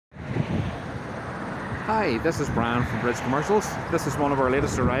Hi, this is Brian from Bridge Commercials. This is one of our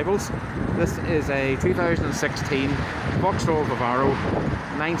latest arrivals. This is a 2016 Vauxhall Vivaro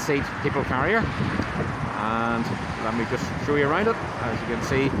 9-seat people carrier, and let me just show you around it. As you can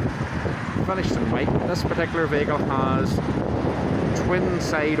see, finished in white. This particular vehicle has twin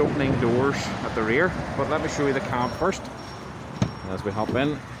side opening doors at the rear, but let me show you the cab first. As we hop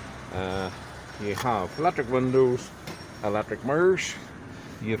in, you have electric windows, electric mirrors,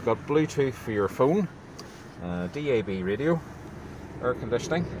 you've got Bluetooth for your phone, DAB radio, air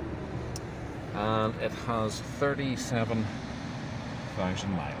conditioning, and it has 37,000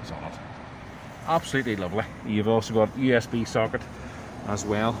 miles on it. Absolutely lovely. You've also got USB socket as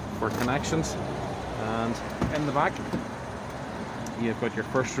well for connections, and in the back you've got your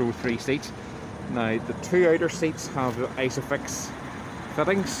first row 3 seats. Now the 2 outer seats have Isofix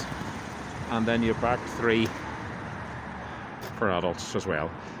fittings, and then your back 3 for adults as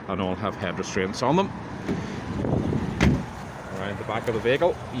well, and all have head restraints on them. Around the back of the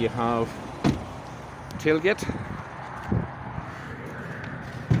vehicle you have tailgate,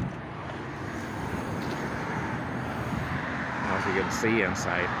 as you can see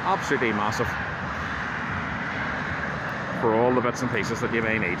inside, absolutely massive for all the bits and pieces that you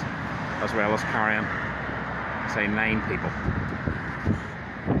may need, as well as carrying, say, 9 people.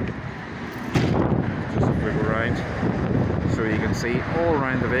 Just a quick around so you can see all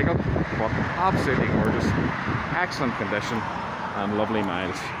around the vehicle, but absolutely gorgeous, excellent condition and lovely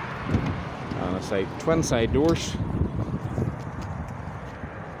miles. And I say twin side doors,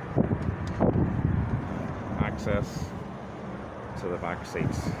 access to the back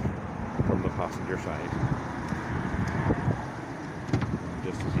seats from the passenger side,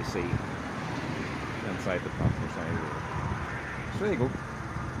 just as you see inside the passenger side. So there you go,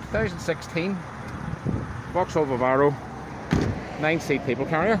 2016 Vauxhall Vivaro 9-seat people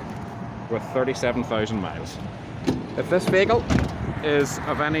carrier with 37,000 miles. If this vehicle is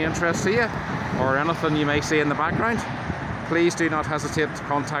of any interest to you, or anything you may see in the background, please do not hesitate to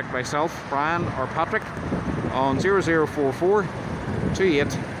contact myself, Brian, or Patrick on 0044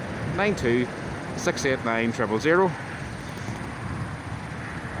 2892 689 000,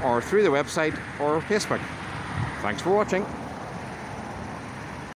 or through the website or Facebook. Thanks for watching.